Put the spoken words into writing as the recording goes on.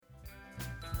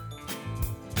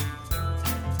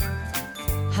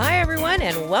Hi everyone,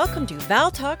 and welcome to Val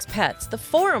Talks Pets, the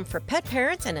forum for pet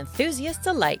parents and enthusiasts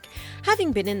alike.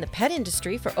 Having been in the pet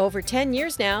industry for over 10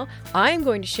 years now, I'm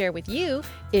going to share with you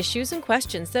issues and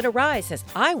questions that arise as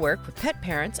I work with pet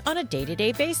parents on a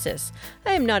day-to-day basis.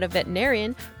 I am not a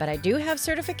veterinarian, but I do have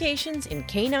certifications in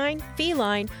canine,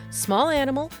 feline, small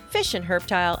animal, fish and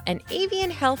herptile, and avian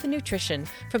health and nutrition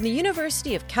from the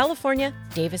University of California,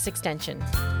 Davis Extension.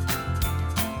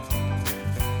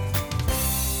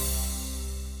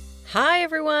 Hi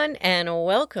everyone, and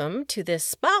welcome to this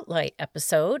Spotlight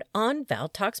episode on Val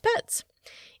Talks Pets.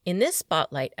 In this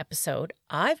Spotlight episode,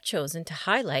 I've chosen to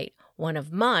highlight one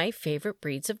of my favorite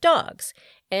breeds of dogs.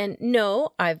 And no,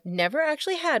 I've never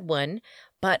actually had one,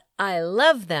 but I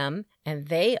love them, and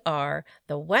they are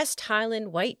the West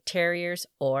Highland White Terriers,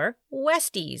 or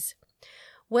Westies.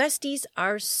 Westies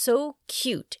are so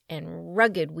cute and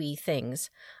rugged wee things.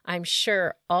 I'm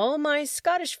sure all my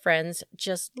Scottish friends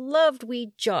just loved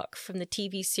wee Jock from the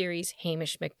TV series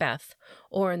Hamish Macbeth,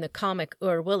 or in the comic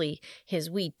Oor Wullie, his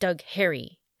wee Doug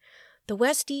Harry. The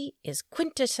Westie is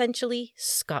quintessentially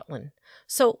Scotland,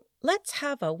 so let's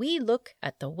have a wee look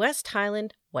at the West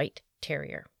Highland White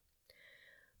Terrier.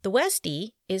 The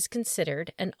Westie is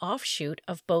considered an offshoot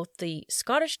of both the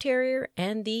Scottish Terrier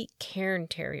and the Cairn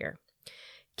Terrier.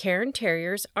 Cairn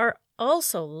Terriers are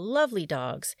also lovely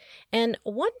dogs, and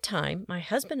one time my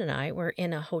husband and I were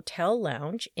in a hotel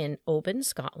lounge in Oban,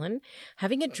 Scotland,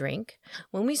 having a drink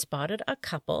when we spotted a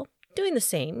couple doing the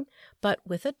same, but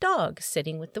with a dog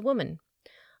sitting with the woman.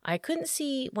 I couldn't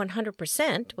see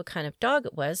 100% what kind of dog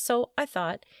it was, so I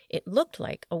thought it looked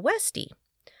like a Westie.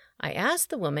 I asked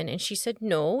the woman, and she said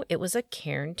no, it was a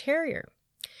Cairn Terrier.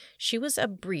 She was a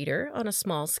breeder on a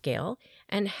small scale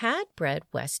and had bred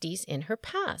Westies in her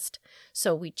past,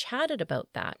 so we chatted about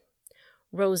that.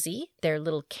 Rosie, their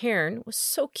little Cairn, was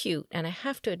so cute, and I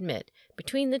have to admit,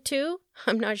 between the two,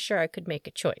 I'm not sure I could make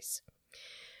a choice.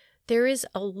 There is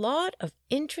a lot of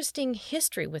interesting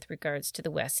history with regards to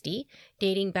the Westie,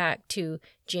 dating back to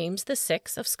James VI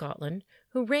of Scotland,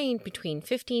 who reigned between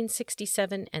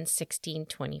 1567 and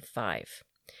 1625.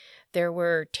 There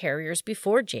were terriers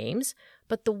before James,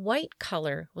 but the white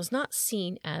color was not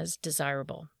seen as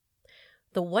desirable.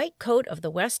 The white coat of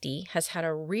the Westie has had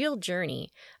a real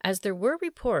journey, as there were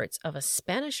reports of a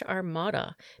Spanish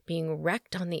armada being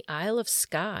wrecked on the Isle of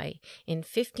Skye in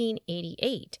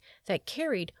 1588 that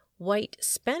carried white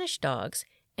Spanish dogs,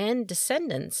 and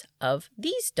descendants of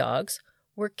these dogs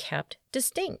were kept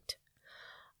distinct.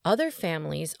 Other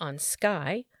families on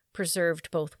Skye preserved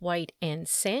both white and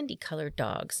sandy-colored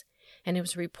dogs, and it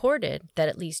was reported that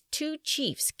at least 2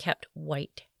 chiefs kept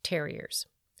white terriers.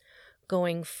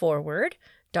 Going forward,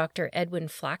 Dr. Edwin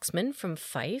Flaxman from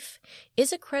Fife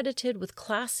is accredited with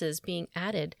classes being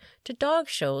added to dog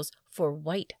shows for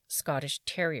white Scottish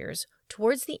terriers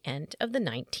towards the end of the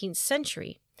 19th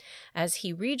century, as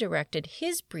he redirected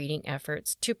his breeding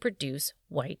efforts to produce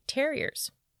white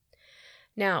terriers.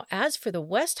 Now, as for the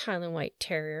West Highland White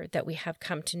Terrier that we have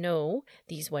come to know,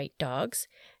 these white dogs,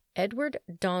 Edward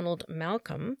Donald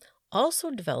Malcolm also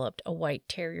developed a white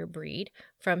terrier breed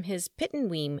from his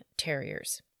Pittenweem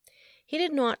terriers. He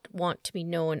did not want to be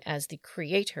known as the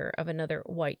creator of another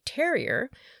white terrier,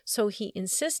 so he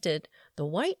insisted the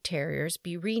white terriers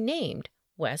be renamed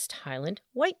West Highland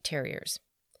White Terriers.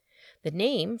 The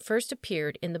name first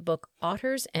appeared in the book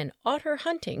Otters and Otter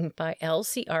Hunting by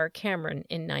L.C.R. Cameron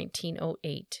in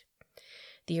 1908.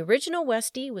 The original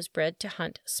Westie was bred to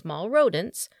hunt small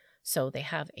rodents, so they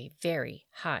have a very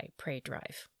high prey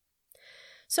drive.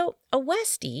 So a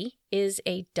Westie is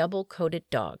a double-coated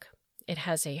dog. It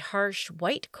has a harsh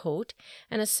white coat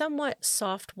and a somewhat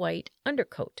soft white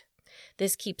undercoat.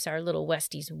 This keeps our little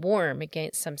Westies warm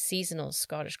against some seasonal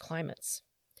Scottish climates.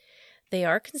 They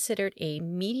are considered a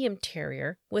medium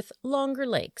terrier with longer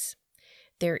legs.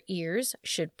 Their ears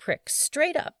should prick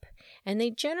straight up, and they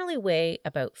generally weigh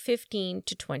about 15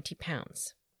 to 20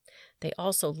 pounds. They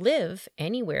also live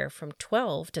anywhere from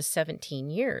 12 to 17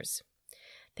 years.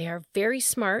 They are very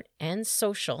smart and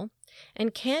social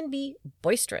and can be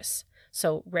boisterous,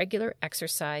 so regular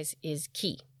exercise is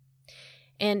key.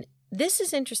 And this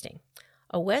is interesting.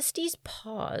 A Westie's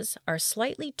paws are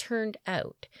slightly turned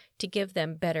out to give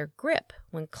them better grip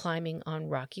when climbing on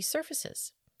rocky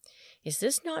surfaces. Is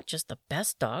this not just the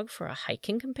best dog for a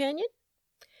hiking companion?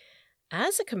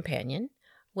 As a companion,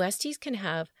 Westies can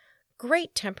have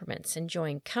great temperaments,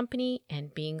 enjoying company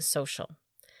and being social.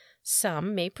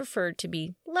 Some may prefer to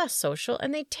be less social,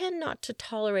 and they tend not to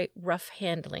tolerate rough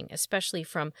handling, especially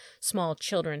from small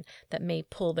children that may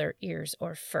pull their ears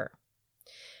or fur.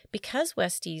 Because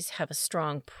Westies have a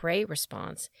strong prey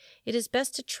response, it is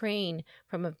best to train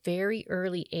from a very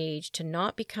early age to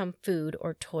not become food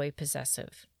or toy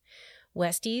possessive.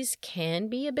 Westies can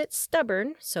be a bit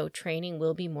stubborn, so training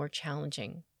will be more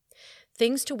challenging.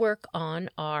 Things to work on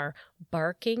are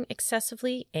barking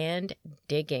excessively and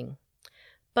digging.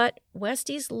 But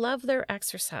Westies love their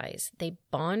exercise. They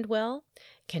bond well,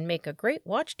 can make a great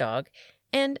watchdog,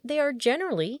 and they are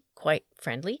generally quite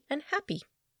friendly and happy.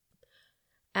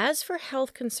 As for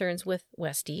health concerns with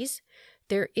Westies,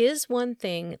 there is one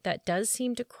thing that does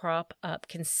seem to crop up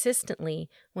consistently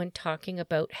when talking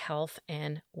about health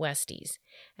and Westies,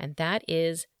 and that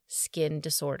is skin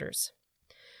disorders.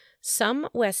 Some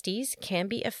Westies can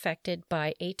be affected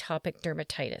by atopic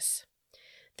dermatitis.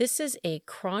 This is a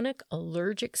chronic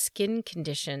allergic skin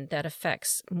condition that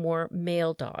affects more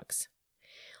male dogs.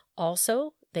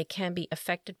 Also, they can be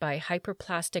affected by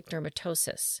hyperplastic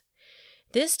dermatosis.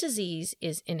 This disease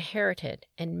is inherited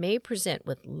and may present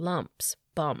with lumps,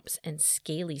 bumps, and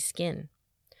scaly skin.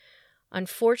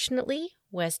 Unfortunately,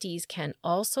 Westies can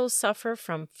also suffer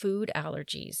from food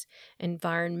allergies,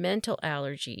 environmental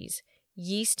allergies,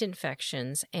 yeast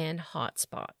infections, and hot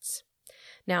spots.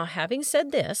 Now, having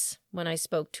said this, when I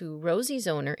spoke to Rosie's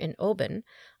owner in Oban,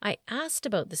 I asked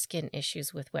about the skin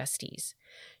issues with Westies.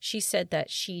 She said that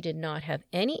she did not have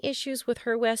any issues with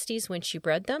her Westies when she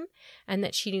bred them, and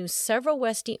that she knew several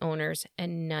Westie owners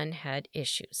and none had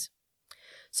issues.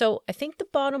 So I think the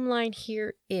bottom line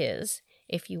here is,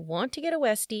 if you want to get a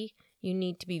Westie, you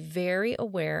need to be very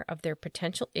aware of their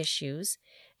potential issues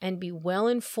and be well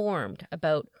informed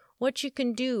about what you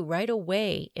can do right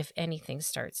away if anything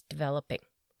starts developing.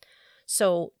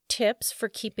 So tips for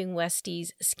keeping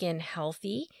Westie's skin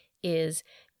healthy is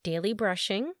daily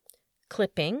brushing,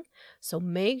 clipping, so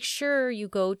make sure you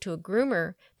go to a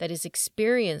groomer that is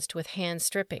experienced with hand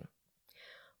stripping.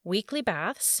 Weekly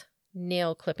baths,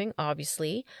 nail clipping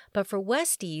obviously, but for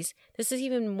Westies, this is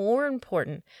even more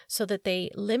important so that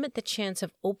they limit the chance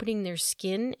of opening their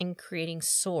skin and creating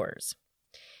sores.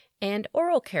 And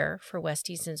oral care for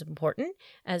Westies is important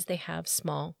as they have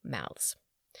small mouths.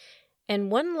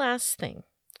 And one last thing,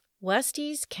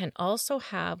 Westies can also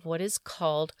have what is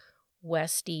called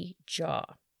Westie jaw.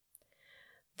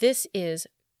 This is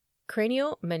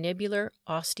craniomandibular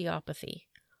osteopathy,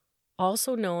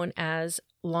 also known as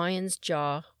lion's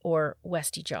jaw or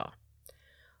Westie jaw.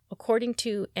 According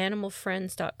to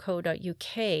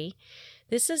animalfriends.co.uk,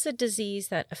 this is a disease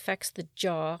that affects the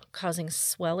jaw, causing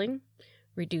swelling,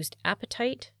 reduced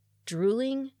appetite,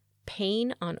 drooling,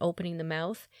 pain on opening the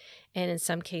mouth, and in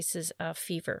some cases,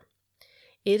 fever.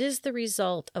 It is the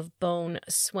result of bone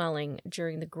swelling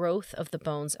during the growth of the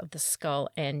bones of the skull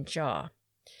and jaw.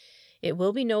 It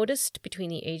will be noticed between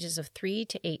the ages of 3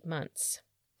 to 8 months.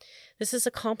 This is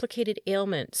a complicated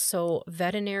ailment, so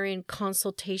veterinarian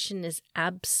consultation is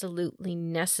absolutely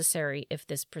necessary if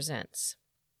this presents.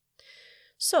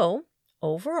 So,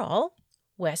 overall,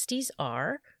 Westies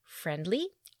are friendly,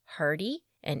 hardy,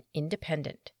 and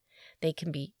independent. They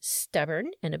can be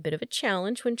stubborn and a bit of a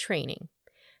challenge when training.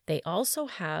 They also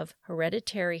have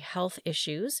hereditary health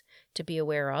issues to be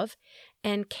aware of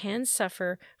and can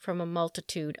suffer from a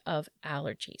multitude of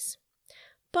allergies.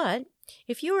 But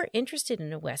if you are interested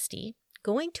in a Westie,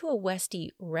 going to a Westie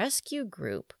rescue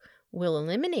group will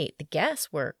eliminate the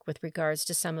guesswork with regards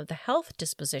to some of the health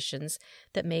dispositions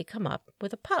that may come up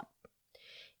with a pup.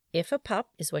 If a pup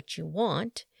is what you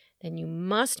want, then you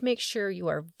must make sure you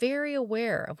are very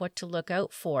aware of what to look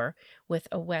out for with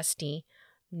a Westie,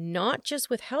 not just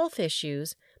with health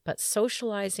issues, but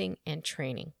socializing and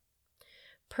training.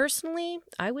 Personally,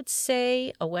 I would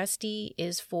say a Westie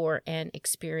is for an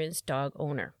experienced dog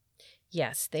owner.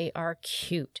 Yes, they are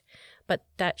cute, but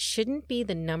that shouldn't be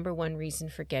the number one reason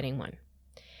for getting one.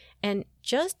 And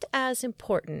just as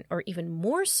important, or even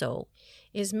more so,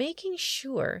 is making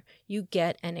sure you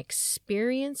get an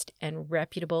experienced and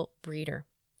reputable breeder.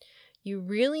 You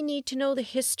really need to know the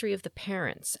history of the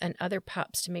parents and other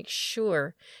pups to make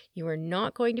sure you are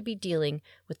not going to be dealing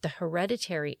with the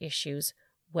hereditary issues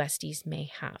Westies may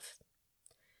have.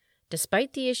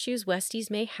 Despite the issues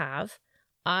Westies may have,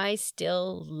 I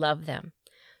still love them.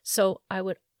 So I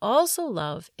would also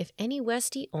love if any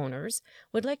Westie owners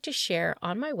would like to share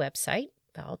on my website,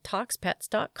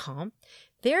 valtalkspets.com,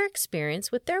 their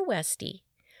experience with their Westie.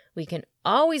 We can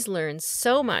always learn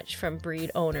so much from breed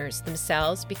owners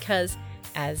themselves because,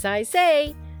 as I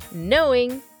say,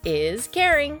 knowing is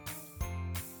caring.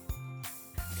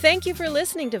 Thank you for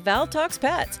listening to Val Talks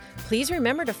Pets. Please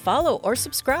remember to follow or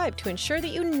subscribe to ensure that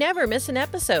you never miss an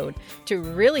episode. To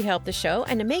really help the show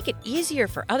and to make it easier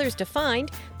for others to find,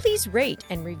 please rate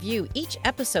and review each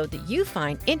episode that you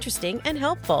find interesting and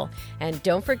helpful. And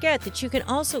don't forget that you can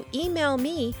also email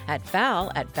me at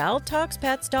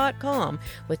val@valtalkspets.com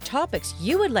with topics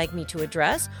you would like me to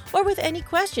address or with any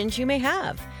questions you may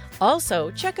have.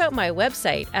 Also, check out my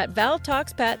website at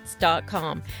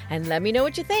valtalkspets.com and let me know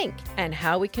what you think and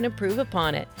how we can improve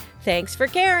upon it. Thanks for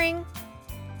caring.